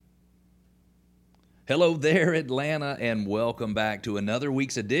Hello there, Atlanta, and welcome back to another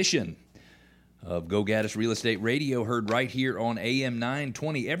week's edition of Go Gaddis Real Estate Radio, heard right here on AM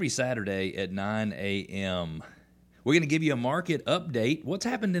 920 every Saturday at 9 a.m. We're going to give you a market update. What's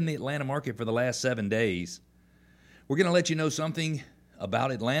happened in the Atlanta market for the last 7 days? We're going to let you know something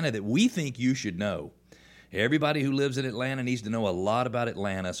about Atlanta that we think you should know. Everybody who lives in Atlanta needs to know a lot about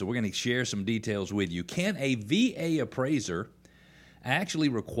Atlanta, so we're going to share some details with you. Can a VA appraiser actually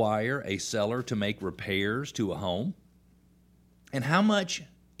require a seller to make repairs to a home? And how much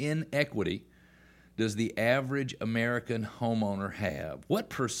in equity does the average American homeowner have? What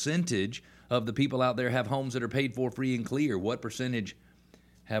percentage of the people out there have homes that are paid for free and clear? What percentage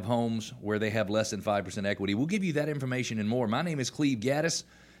have homes where they have less than 5% equity? We'll give you that information and more. My name is Cleve Gaddis,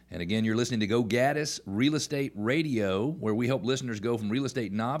 and again, you're listening to Go Gaddis Real Estate Radio, where we help listeners go from real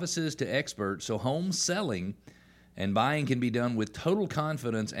estate novices to experts, so home selling and buying can be done with total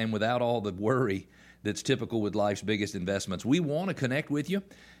confidence and without all the worry that's typical with life's biggest investments. We want to connect with you.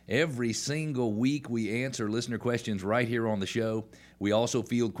 Every single week we answer listener questions right here on the show. We also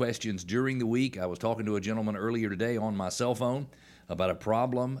field questions during the week. I was talking to a gentleman earlier today on my cell phone about a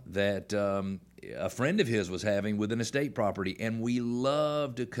problem that a friend of his was having with an estate property, and we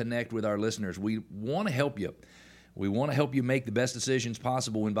love to connect with our listeners. We want to help you. We want to help you make the best decisions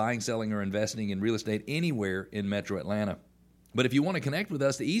possible when buying, selling, or investing in real estate anywhere in Metro Atlanta. But if you want to connect with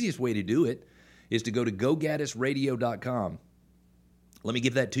us, the easiest way to do it is to go to GoGaddisRadio.com. Let me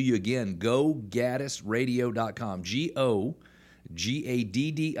give that to you again, GoGaddisRadio.com,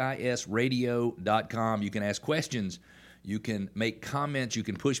 GoGaddis Radio.com. You can ask questions. You can make comments. You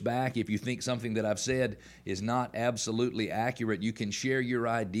can push back if you think something that I've said is not absolutely accurate. You can share your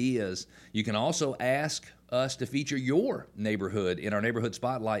ideas. You can also ask us to feature your neighborhood in our Neighborhood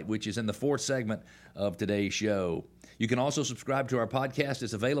Spotlight, which is in the fourth segment of today's show. You can also subscribe to our podcast.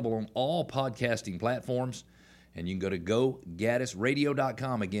 It's available on all podcasting platforms. And you can go to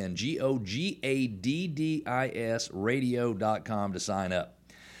GoGaddisRadio.com, again, GoGaddis Radio.com to sign up.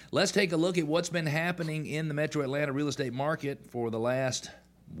 Let's take a look at what's been happening in the Metro Atlanta real estate market for the last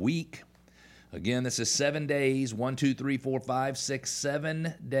week. Again, this is 7 days, 1, 2, 3, 4, 5, 6,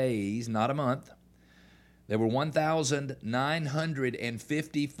 7 days, not a month. There were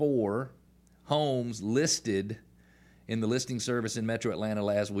 1,954 homes listed in the listing service in Metro Atlanta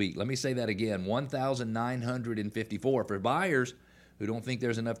last week. Let me say that again, 1,954. For buyers who don't think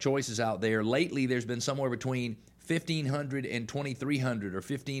there's enough choices out there, lately there's been somewhere between 1,500 and 2,300 or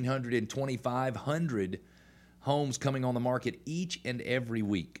 1,500 and 2,500 homes coming on the market each and every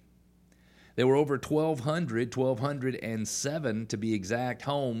week. There were over 1,207 to be exact,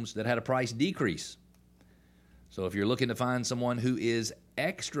 homes that had a price decrease. So if you're looking to find someone who is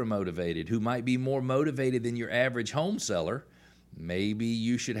extra motivated, who might be more motivated than your average home seller, maybe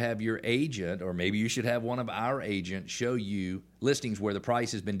you should have your agent, or maybe you should have one of our agents show you listings where the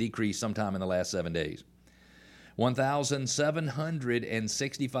price has been decreased sometime in the last 7 days.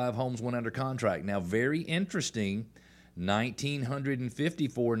 1,765 homes went under contract. Now, very interesting,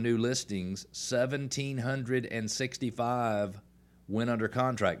 1,954 new listings, 1,765 went under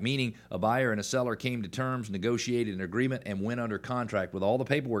contract, meaning a buyer and a seller came to terms, negotiated an agreement, and went under contract with all the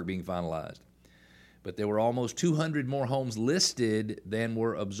paperwork being finalized. But there were almost 200 more homes listed than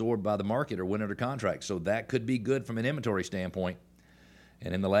were absorbed by the market or went under contract, so that could be good from an inventory standpoint.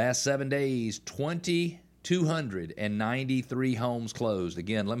 And in the last 7 days, 2,293 homes closed.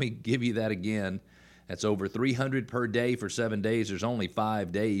 Again, let me give you that again. That's over 300 per day for 7 days. There's only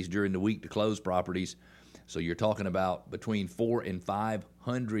 5 days during the week to close properties. So you're talking about between 400 and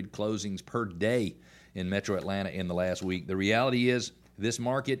 500 closings per day in Metro Atlanta in the last week. The reality is this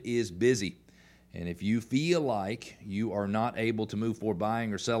market is busy. And if you feel like you are not able to move forward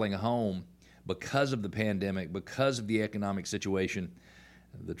buying or selling a home because of the pandemic, because of the economic situation,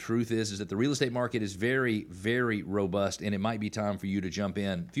 the truth is that the real estate market is very, very robust, and it might be time for you to jump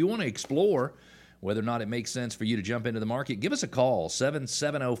in. If you want to explore whether or not it makes sense for you to jump into the market, give us a call,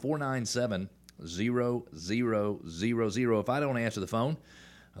 770-497-0000. If I don't answer the phone,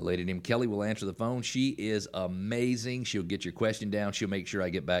 a lady named Kelly will answer the phone. She is amazing. She'll get your question down. She'll make sure I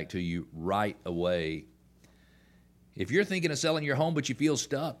get back to you right away. If you're thinking of selling your home but you feel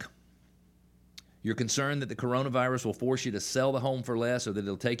stuck, you're concerned that the coronavirus will force you to sell the home for less, or that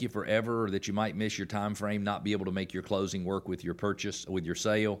it'll take you forever, or that you might miss your time frame, not be able to make your closing work with your purchase, with your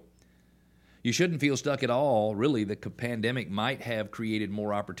sale, you shouldn't feel stuck at all. Really, the pandemic might have created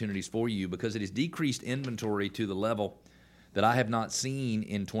more opportunities for you because it has decreased inventory to the level that I have not seen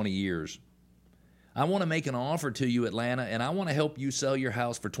in 20 years. I want to make an offer to you, Atlanta, and I want to help you sell your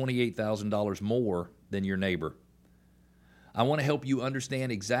house for $28,000 more than your neighbor. I want to help you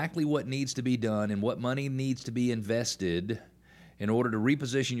understand exactly what needs to be done and what money needs to be invested in order to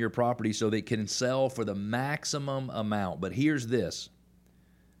reposition your property so that it can sell for the maximum amount. But here's this.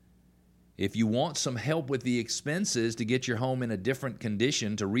 If you want some help with the expenses to get your home in a different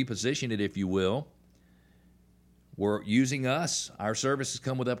condition, to reposition it, if you will, we're using us. Our services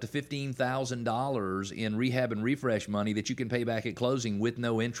come with up to $15,000 in rehab and refresh money that you can pay back at closing with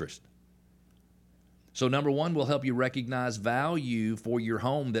no interest. So number one, we'll help you recognize value for your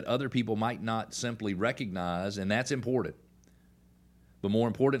home that other people might not simply recognize, and that's important. But more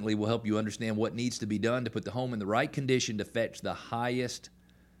importantly, we'll help you understand what needs to be done to put the home in the right condition to fetch the highest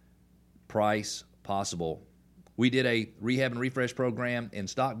price possible. We did a rehab and refresh program in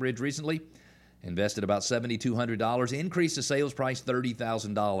Stockbridge recently, invested about $7,200, increased the sales price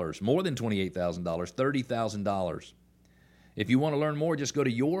 $30,000, more than $28,000, $30,000. If you want to learn more, just go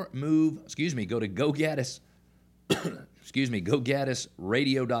to GoGaddis,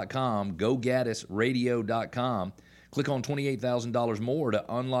 GoGaddisRadio.com, GoGaddisRadio.com. Click on $28,000 more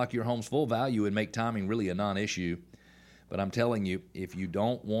to unlock your home's full value and make timing really a non-issue. But I'm telling you, if you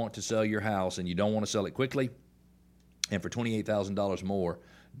don't want to sell your house and you don't want to sell it quickly, and for $28,000 more,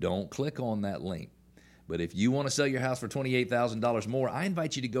 don't click on that link. But if you want to sell your house for $28,000 more, I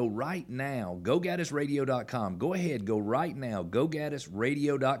invite you to go right now, GoGaddisRadio.com. Go ahead, go right now,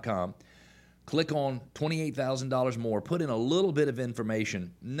 GoGaddisRadio.com. Click on $28,000 more. Put in a little bit of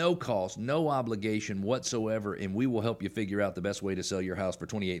information, no cost, no obligation whatsoever, and we will help you figure out the best way to sell your house for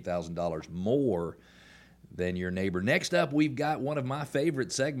 $28,000 more than your neighbor. Next up, we've got one of my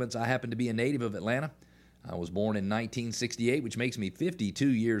favorite segments. I happen to be a native of Atlanta. I was born in 1968, which makes me 52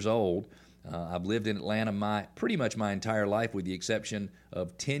 years old. I've lived in Atlanta pretty much my entire life, with the exception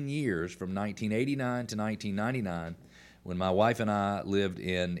of 10 years from 1989 to 1999, when my wife and I lived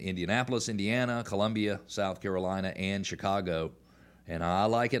in Indianapolis, Indiana, Columbia, South Carolina, and Chicago. And I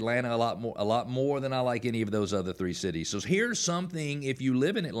like Atlanta a lot more than I like any of those other three cities. So here's something, if you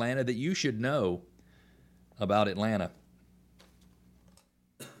live in Atlanta, that you should know about Atlanta.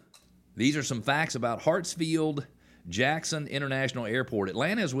 These are some facts about Hartsfield-Jackson International Airport.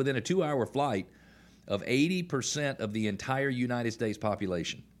 Atlanta is within a 2-hour flight of 80% of the entire United States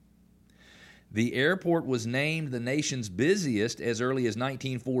population. The airport was named the nation's busiest as early as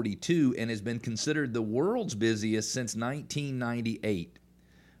 1942 and has been considered the world's busiest since 1998.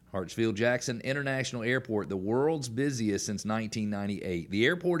 Hartsfield-Jackson International Airport, the world's busiest since 1998. The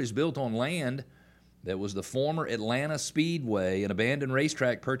airport is built on land that was the former Atlanta Speedway, an abandoned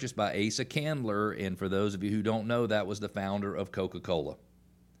racetrack purchased by Asa Candler, and for those of you who don't know, that was the founder of Coca-Cola.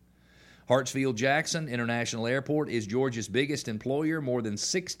 Hartsfield-Jackson International Airport is Georgia's biggest employer, more than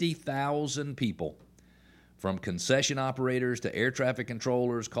 60,000 people, from concession operators to air traffic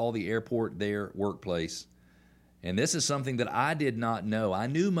controllers, call the airport their workplace. And this is something that I did not know. I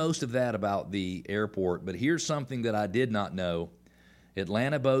knew most of that about the airport, but here's something that I did not know.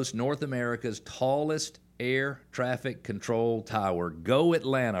 Atlanta boasts North America's tallest air traffic control tower. Go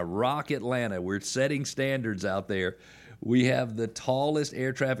Atlanta, rock Atlanta. We're setting standards out there. We have the tallest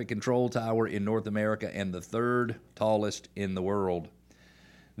air traffic control tower in North America and the third tallest in the world.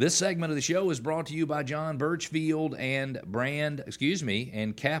 This segment of the show is brought to you by John Birchfield and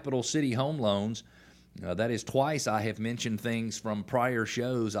Capital City Home Loans. That is twice I have mentioned things from prior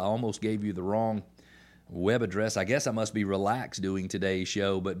shows. I almost gave you the wrong web address. I guess I must be relaxed doing today's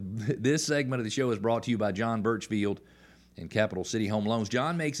show, but this segment of the show is brought to you by John Birchfield and Capital City Home Loans.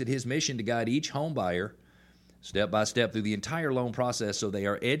 John makes it his mission to guide each home buyer step by step through the entire loan process so they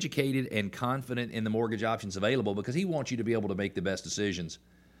are educated and confident in the mortgage options available, because he wants you to be able to make the best decisions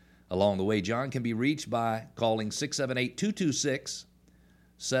along the way. John can be reached by calling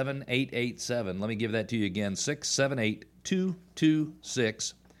 678-226-7887. Let me give that to you again,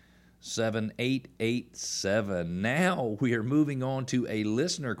 678-226-7887. 7887. Now we are moving on to a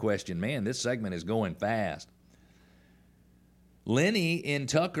listener question. Man, this segment is going fast. Lenny in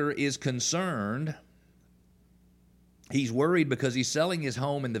Tucker is concerned. He's worried because he's selling his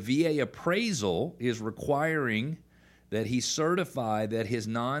home and the VA appraisal is requiring that he certify that his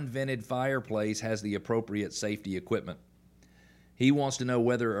non-vented fireplace has the appropriate safety equipment. He wants to know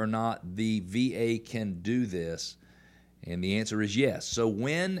whether or not the VA can do this. And the answer is yes. So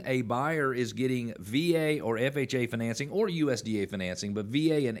when a buyer is getting VA or FHA financing or USDA financing, but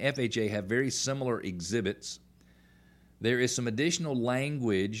VA and FHA have very similar exhibits, there is some additional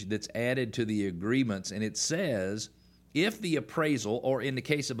language that's added to the agreements, and it says if the appraisal, or in the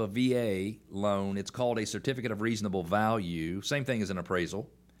case of a VA loan, it's called a certificate of reasonable value, same thing as an appraisal,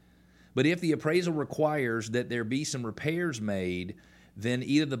 but if the appraisal requires that there be some repairs made, then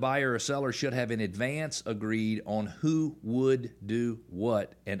either the buyer or seller should have in advance agreed on who would do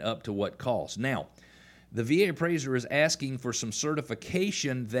what and up to what cost. Now, the VA appraiser is asking for some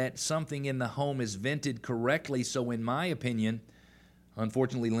certification that something in the home is vented correctly. So in my opinion,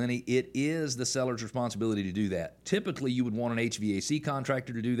 unfortunately, Lenny, it is the seller's responsibility to do that. Typically, you would want an HVAC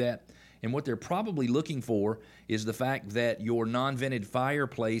contractor to do that. And what they're probably looking for is the fact that your non-vented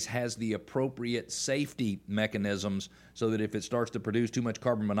fireplace has the appropriate safety mechanisms so that if it starts to produce too much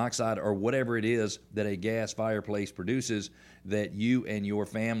carbon monoxide or whatever it is that a gas fireplace produces, that you and your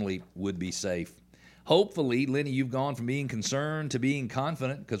family would be safe. Hopefully, Lenny, you've gone from being concerned to being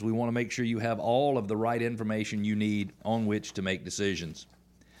confident, because we want to make sure you have all of the right information you need on which to make decisions.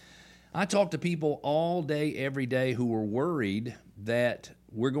 I talk to people all day, every day who are worried that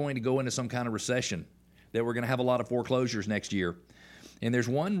we're going to go into some kind of recession, that we're going to have a lot of foreclosures next year. And there's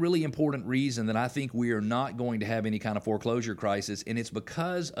one really important reason that I think we are not going to have any kind of foreclosure crisis, and it's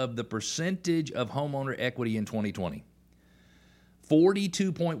because of the percentage of homeowner equity in 2020.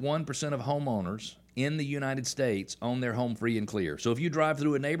 42.1% of homeowners in the United States own their home free and clear. So if you drive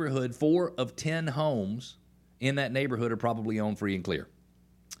through a neighborhood, 4 of 10 homes in that neighborhood are probably owned free and clear.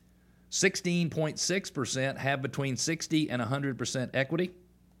 16.6% have between 60 and 100% equity.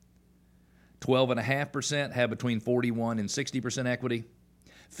 12.5% have between 41 and 60% equity.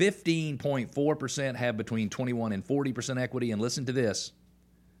 15.4% have between 21 and 40% equity. And listen to this.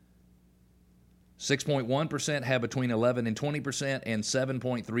 6.1% have between 11 and 20%, and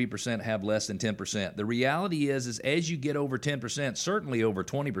 7.3% have less than 10%. The reality is as you get over 10%, certainly over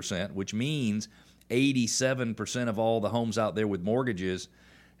 20%, which means 87% of all the homes out there with mortgages,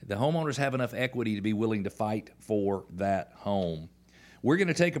 the homeowners have enough equity to be willing to fight for that home. We're going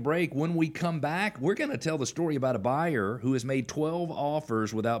to take a break. When we come back, we're going to tell the story about a buyer who has made 12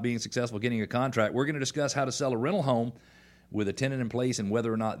 offers without being successful getting a contract. We're going to discuss how to sell a rental home with a tenant in place and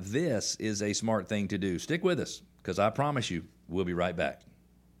whether or not this is a smart thing to do. Stick with us, because I promise you, we'll be right back.